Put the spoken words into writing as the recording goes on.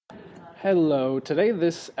Hello. Today,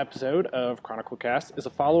 this episode of Chronicle Cast is a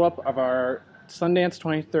follow-up of our Sundance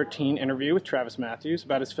 2013 interview with Travis Matthews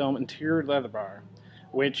about his film Interior Leather Bar,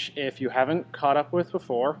 which, if you haven't caught up with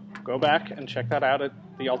before, go back and check that out at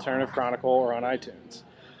the Alternative Chronicle or on iTunes.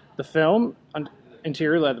 The film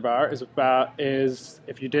Interior Leather Bar is,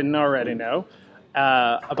 if you didn't already know,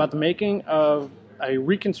 about the making of a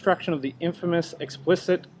reconstruction of the infamous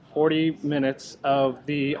explicit 40 minutes of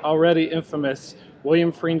the already infamous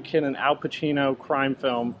William Friedkin and Al Pacino crime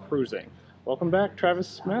film Cruising. Welcome back,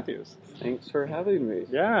 Travis Matthews. Thanks for having me.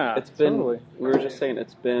 Yeah, it's been. totally. We were just saying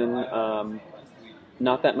it's been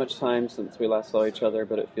not that much time since we last saw each other,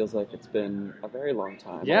 but it feels like it's been a very long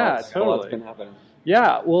time. Yeah, A lot's totally. been happening.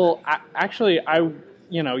 Yeah, well,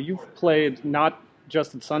 you've played not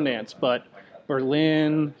just at Sundance, but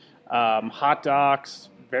Berlin, Hot Docs,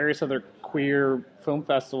 various other queer film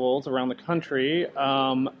festivals around the country,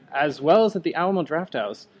 as well as at the Alamo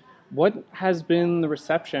Drafthouse. What has been the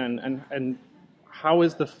reception, and how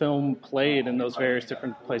is the film played in those various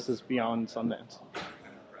different places beyond Sundance?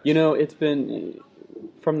 You know, it's been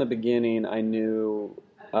from the beginning. I knew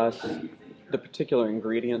the particular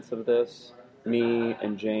ingredients of this. Me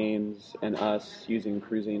and James and us using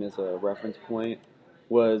Cruising as a reference point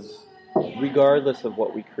was, regardless of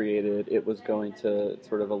what we created, it was going to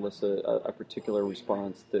sort of elicit a particular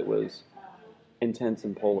response that was intense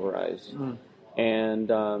and polarized.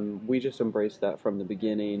 And we just embraced that from the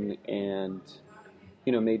beginning and,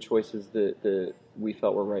 made choices that we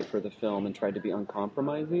felt were right for the film and tried to be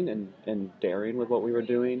uncompromising and daring with what we were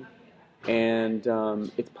doing. And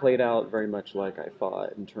it's played out very much like I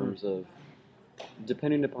thought in terms of,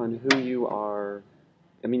 depending upon who you are.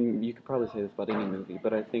 I mean, you could probably say this about any movie,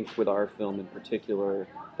 but I think with our film in particular,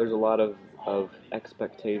 there's a lot of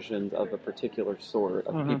expectations of a particular sort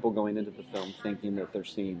of people going into the film thinking that they're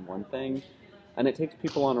seeing one thing, and it takes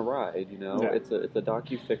people on a ride. Yeah. It's a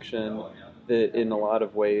docufiction that, in a lot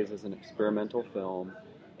of ways, is an experimental film,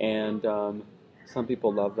 and some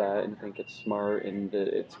people love that and think it's smart and that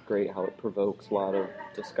it's great how it provokes a lot of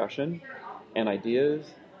discussion and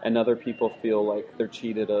ideas. And other people feel like they're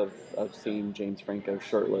cheated of seeing James Franco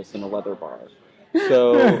shirtless in a leather bar.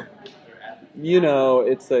 So,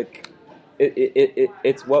 it's like,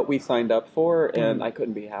 it's what we signed up for, and I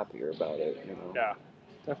couldn't be happier about it. Yeah,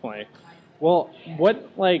 definitely. Well, what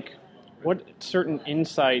certain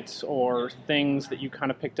insights or things that you kind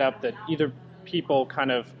of picked up that either people kind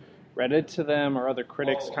of read it to them or other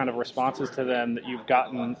critics kind of responses to them that you've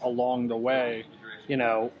gotten along the way,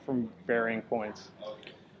 from varying points?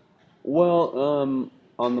 Well,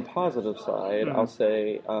 on the positive side, I'll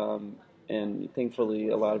say, and thankfully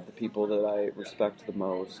a lot of the people that I respect the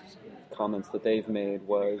most, comments that they've made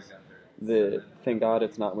was that, thank God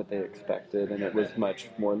it's not what they expected, and it was much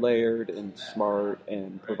more layered and smart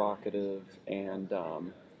and provocative and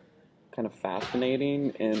kind of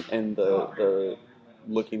fascinating, and the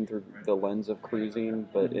looking through the lens of Cruising,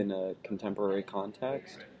 but in a contemporary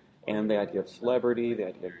context. And the idea of celebrity, the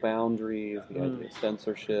idea of boundaries, the idea of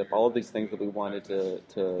censorship, all of these things that we wanted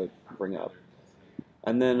to bring up.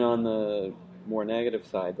 And then on the more negative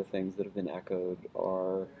side, the things that have been echoed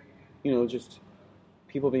are, just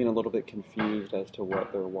people being a little bit confused as to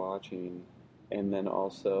what they're watching, and then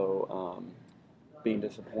also being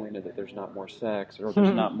disappointed that there's not more sex, or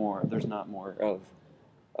there's not more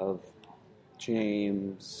of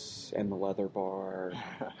James and the leather bar,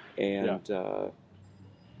 and. Yeah.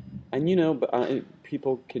 But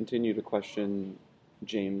people continue to question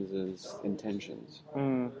James's intentions,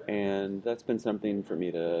 and that's been something for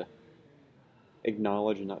me to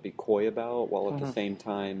acknowledge and not be coy about, while at the same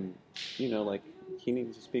time, like, he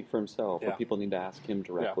needs to speak for himself, or people need to ask him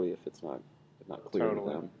directly if it's not clear to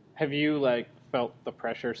them. Have you felt the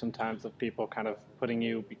pressure sometimes of people kind of putting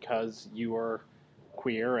you, because you are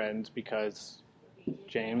queer and because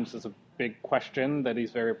James is a big question that he's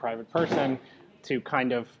a very private person, to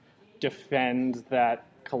kind of defend that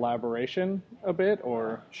collaboration a bit,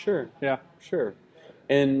 or? Sure. Yeah. Sure.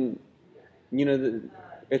 And,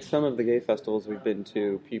 at some of the gay festivals we've been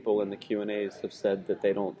to, people in the Q&As have said that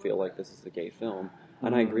they don't feel like this is a gay film,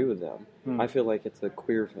 and I agree with them. I feel like it's a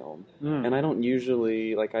queer film. And I don't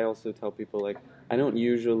usually, I also tell people, I don't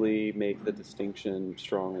usually make the distinction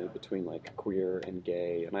strongly between, queer and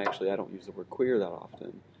gay, and I don't use the word queer that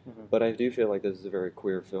often. But I do feel like this is a very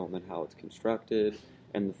queer film in how it's constructed,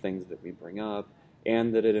 and the things that we bring up,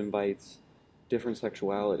 and that it invites different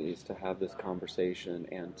sexualities to have this conversation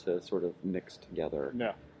and to sort of mix together.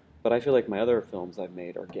 Yeah. But I feel like my other films I've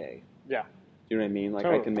made are gay. Yeah. Do you know what I mean?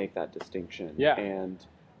 Totally. I can make that distinction. Yeah. And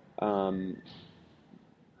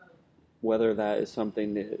whether that is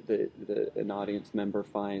something that an audience member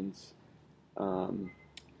finds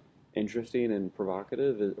interesting and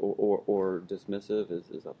provocative or dismissive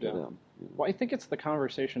is up to Yeah. them. Well, I think it's the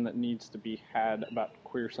conversation that needs to be had about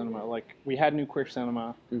queer cinema. Like, we had new queer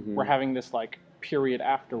cinema. Mm-hmm. We're having this, like, period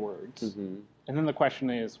afterwards. Mm-hmm. And then the question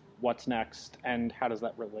is, what's next, and how does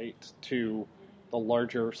that relate to the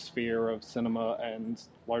larger sphere of cinema and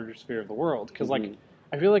larger sphere of the world? Because, like, Mhm.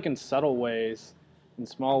 I feel like in subtle ways, in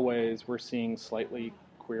small ways, we're seeing slightly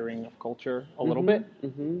queering of culture a little bit,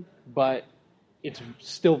 Mm-hmm. but it's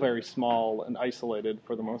still very small and isolated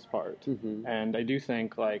for the most part. Mm-hmm. And I do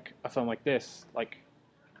think, like, a film like this, like,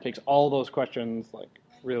 takes all those questions, like,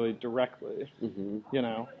 really directly. Mm-hmm. You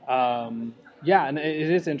know, yeah, and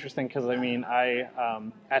it is interesting because I mean, I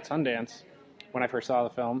at Sundance when I first saw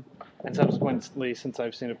the film, and subsequently since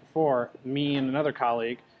I've seen it before, me and another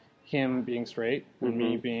colleague, him being straight and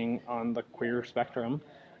me Mm-hmm. being on the queer spectrum,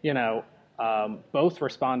 you know, both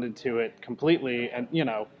responded to it completely, and you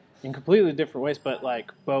know, in completely different ways, but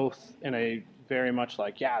like both in a very much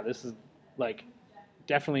like, yeah, this is like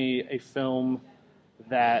definitely a film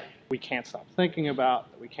that we can't stop thinking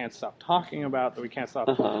about, that we can't stop talking about, that we can't stop,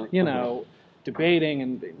 you know, debating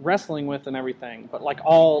and wrestling with and everything. But like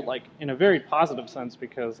all like in a very positive sense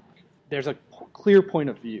because there's a clear point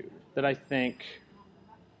of view that I think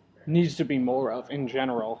needs to be more of in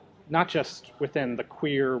general, not just within the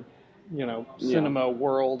queer, you know, cinema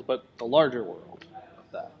world, but the larger world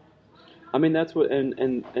of that. I mean, that's what,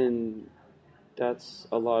 and that's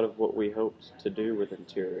a lot of what we hoped to do with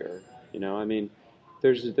Interior. You know, I mean,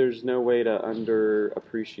 there's no way to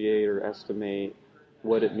underappreciate or estimate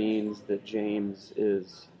what it means that James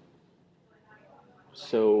is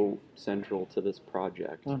so central to this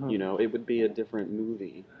project. Mhm. You know, it would be a different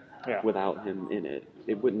movie Yeah. without him in it.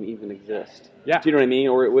 It wouldn't even exist. Yeah. Do you know what I mean?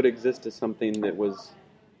 Or it would exist as something that was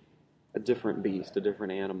a different beast, a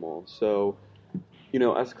different animal. So, you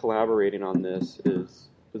know, us collaborating on this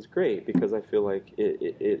was great because I feel like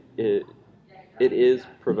it is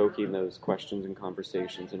provoking those questions and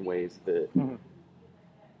conversations in ways that Mhm.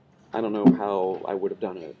 I don't know how I would have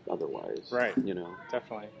done it otherwise. Right. You know.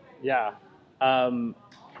 Definitely. Yeah. I'm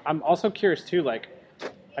also curious too, like,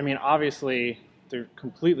 I mean, obviously they're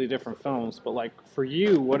completely different films, but like for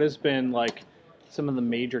you, what has been like some of the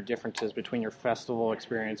major differences between your festival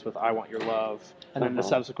experience with I Want Your Love and then the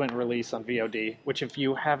subsequent release on VOD, which if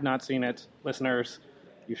you have not seen it, listeners,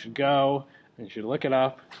 you should go and you should look it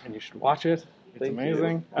up and you should watch it. It's Thank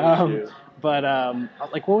amazing. you. Thank you. But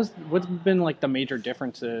like what's been like the major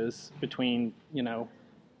differences between, you know,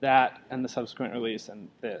 that and the subsequent release and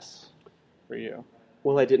this for you?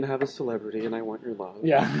 Well, I didn't have a celebrity, and I Want Your Love.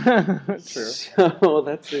 Yeah, true. So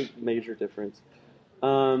that's a major difference.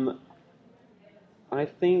 I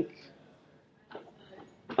think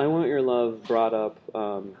I Want Your Love brought up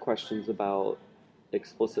questions about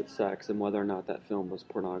explicit sex and whether or not that film was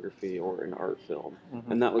pornography or an art film.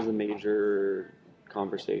 Mm-hmm. And that was a major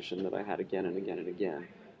conversation that I had again and again and again.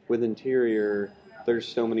 With Interior, there's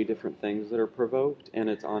so many different things that are provoked, and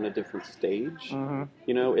it's on a different stage. Mm-hmm.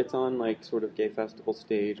 You know, it's on like sort of gay festival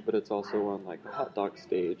stage, but it's also on like the Hot Dog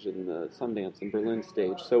stage and the Sundance and Berlin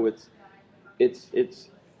stage. So it's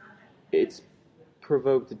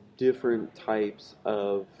provoked different types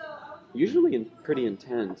of usually pretty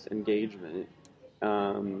intense engagement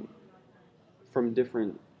from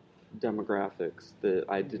different demographics that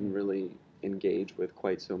I didn't really engage with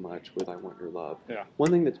quite so much with I Want Your Love. Yeah. One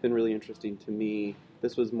thing that's been really interesting to me,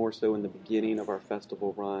 this was more so in the beginning of our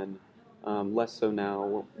festival run, less so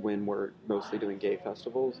now when we're mostly doing gay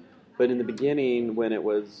festivals, but in the beginning when it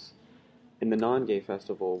was in the non-gay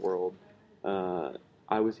festival world,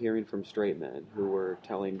 I was hearing from straight men who were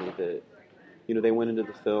telling me that, you know, they went into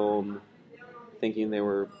the film thinking they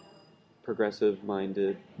were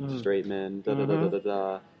progressive-minded straight men,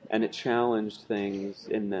 and it challenged things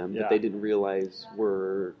in them that they didn't realize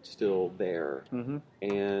were still there. Mm-hmm.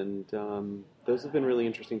 And those have been really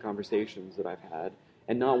interesting conversations that I've had,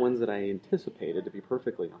 and not ones that I anticipated, to be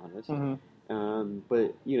perfectly honest. Mm-hmm.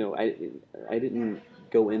 But you know, I didn't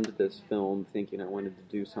go into this film thinking I wanted to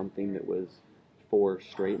do something that was for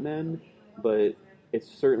straight men, but it's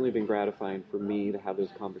certainly been gratifying for me to have those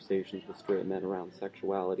conversations with straight men around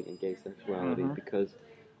sexuality and gay sexuality, because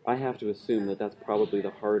I have to assume that that's probably the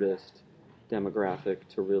hardest demographic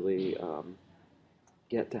to really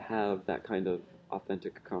get to have that kind of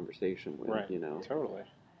authentic conversation with, Right. you know. Totally.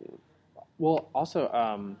 Yeah. Well,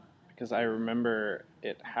 also, because I remember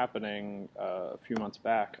it happening a few months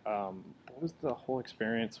back, what was the whole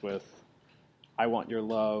experience with I Want Your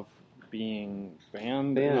Love being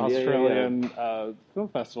banned in Banned, yeah, yeah, Australian film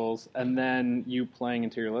festivals, and then you playing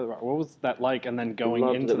Interior Leather Bar. What was that like? And then going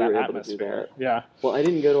Loved into that we that were able to do atmosphere. that. Yeah. Well, I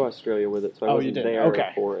didn't go to Australia with it, so I Oh, you wasn't didn't. there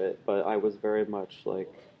Okay. for it, but I was very much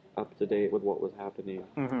like up to date with what was happening.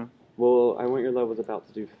 Mm-hmm. Well, I Want Your Love was about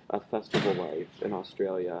to do a festival life in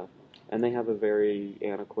Australia, and they have a very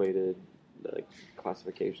antiquated like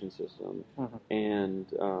classification system, Mm-hmm.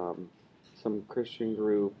 and some Christian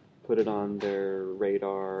group put it on their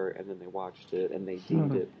radar, and then they watched it, and they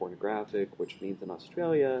deemed it pornographic, which means in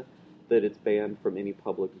Australia that it's banned from any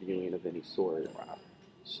public viewing of any sort. Wow.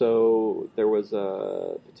 So there was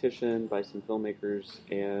a petition by some filmmakers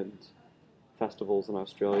and festivals in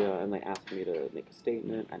Australia, and they asked me to make a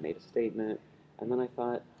statement. I made a statement, and then I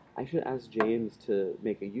thought I should ask James to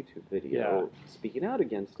make a YouTube video speaking out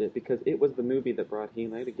against it, because it was the movie that brought he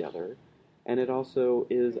and I together, and it also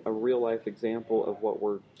is a real-life example of what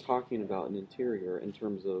we're talking about in Interior in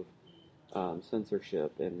terms of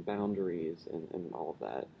censorship and boundaries and all of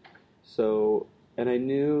that. So, and I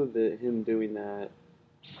knew that him doing that,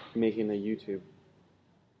 making a YouTube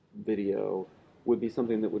video, would be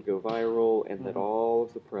something that would go viral, and that all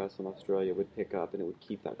of the press in Australia would pick up, and it would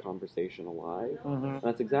keep that conversation alive. And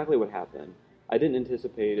that's exactly what happened. I didn't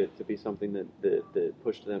anticipate it to be something that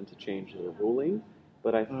pushed them to change their ruling,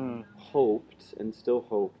 but I hoped, and still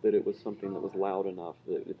hope, that it was something that was loud enough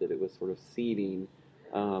that it was sort of seeding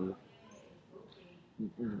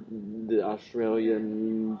the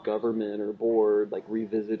Australian government or board, like,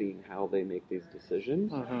 revisiting how they make these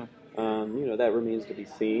decisions. That remains to be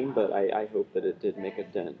seen, but I hope that it did make a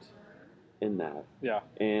dent in that. Yeah.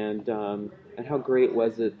 And how great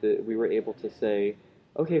was it that we were able to say,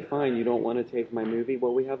 okay, fine, you don't want to take my movie?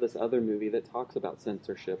 Well, we have this other movie that talks about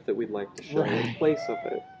censorship that we'd like to show in place of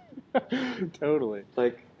it. Totally.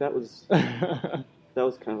 Like, that was kind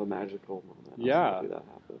of a magical moment. Yeah. That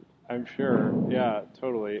happened. I'm sure. Yeah,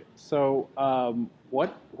 totally. So,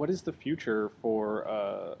 what is the future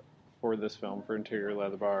for this film, for Interior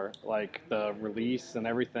Leather Bar? Like, the release and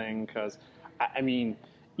everything? Because, I mean,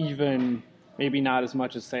 even maybe not as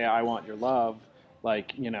much as, say, I Want Your Love,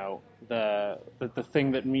 like, the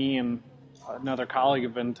thing that me and another colleague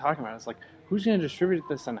have been talking about is, like, who's going to distribute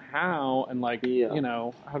this and how? And, like,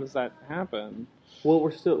 how does that happen? Well,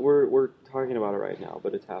 we're talking about it right now,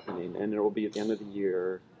 but it's happening, and it will be at the end of the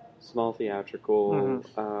year, small theatrical,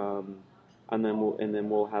 and then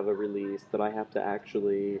we'll have a release that I have to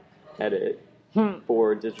actually edit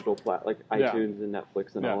for digital like iTunes and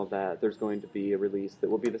Netflix and all of that. There's going to be a release that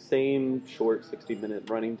will be the same short 60-minute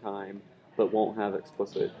running time, but won't have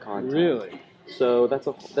explicit content. Really? So that's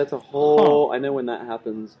a whole. I know when that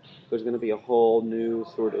happens, there's going to be a whole new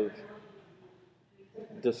sort of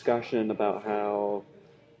discussion about how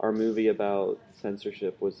our movie about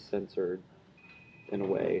censorship was censored in a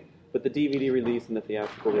way. But the DVD release and the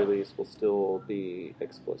theatrical release will still be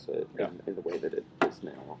explicit in the way that it is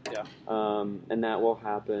now. Yeah. And that will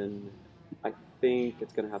happen, I think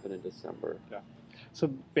it's going to happen in December. Yeah. So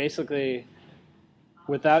basically,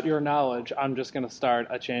 without your knowledge, I'm just going to start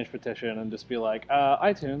a change petition and just be like,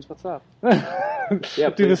 iTunes, what's up? Yeah,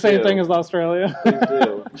 do the same thing as Australia. Please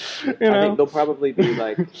do. I think they'll probably be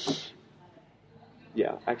like...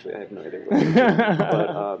 Yeah, actually, I have no idea what they're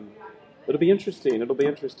doing. But it'll be interesting. It'll be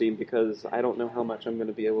interesting because I don't know how much I'm going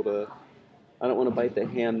to be able to... I don't want to bite the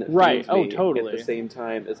hand that feeds me totally. At the same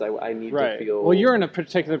time as I need to feel... Well, you're in a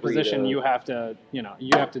particular position. You have to, you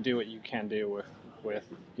have to do what you can do with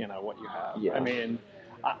what you have. Yeah. I mean,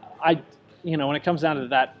 I when it comes down to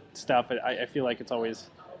that stuff, I feel like it's always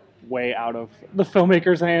way out of the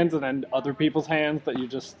filmmaker's hands and then other people's hands that you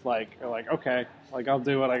just are like, okay, like I'll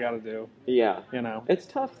do what I got to do. Yeah. It's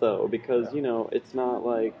tough though because it's not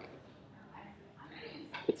like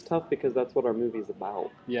it's tough because that's what our movie's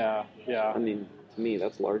about. Yeah. I mean, to me,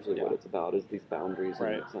 that's largely what it's about is these boundaries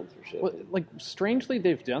and censorship. Well, like strangely,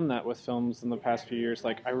 they've done that with films in the past few years.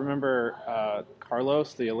 Like I remember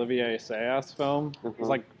Carlos, the Olivier Assayas film. It was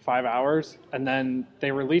like 5 hours, and then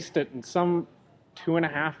they released it in some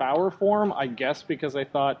 2.5-hour form, I guess, because they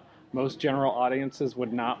thought most general audiences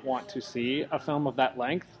would not want to see a film of that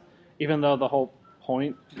length, even though the whole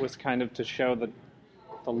point was kind of to show the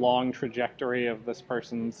long trajectory of this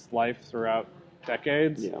person's life throughout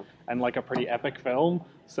decades, and like a pretty epic film.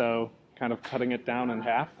 So kind of cutting it down in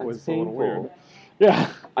half was a little weird.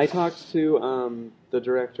 Yeah. I talked to the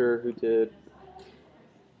director who did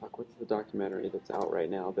what's the documentary that's out right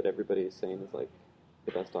now that everybody is saying is like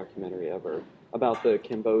the best documentary ever about the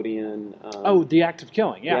Cambodian The Act of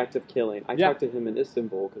Killing. The Act of Killing. I talked to him in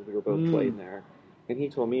Istanbul because we were both playing there, and he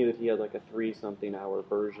told me that he had like a 3-something hour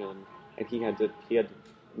version, and he had to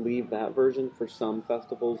leave that version for some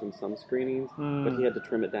festivals and some screenings, but he Mm. had to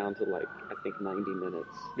trim it down to like I think 90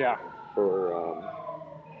 minutes Yeah. for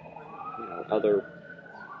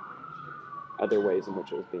other ways in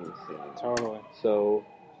which it was being seen. Totally. So,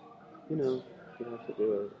 you have to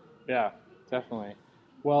do it. Yeah, definitely.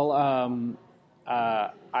 Well,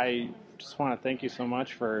 I just want to thank you so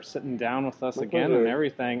much for sitting down with us My again pleasure. and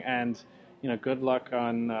everything, and good luck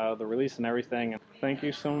on the release and everything. Thank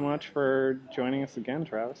you so much for joining us again,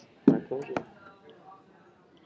 Travis. My pleasure.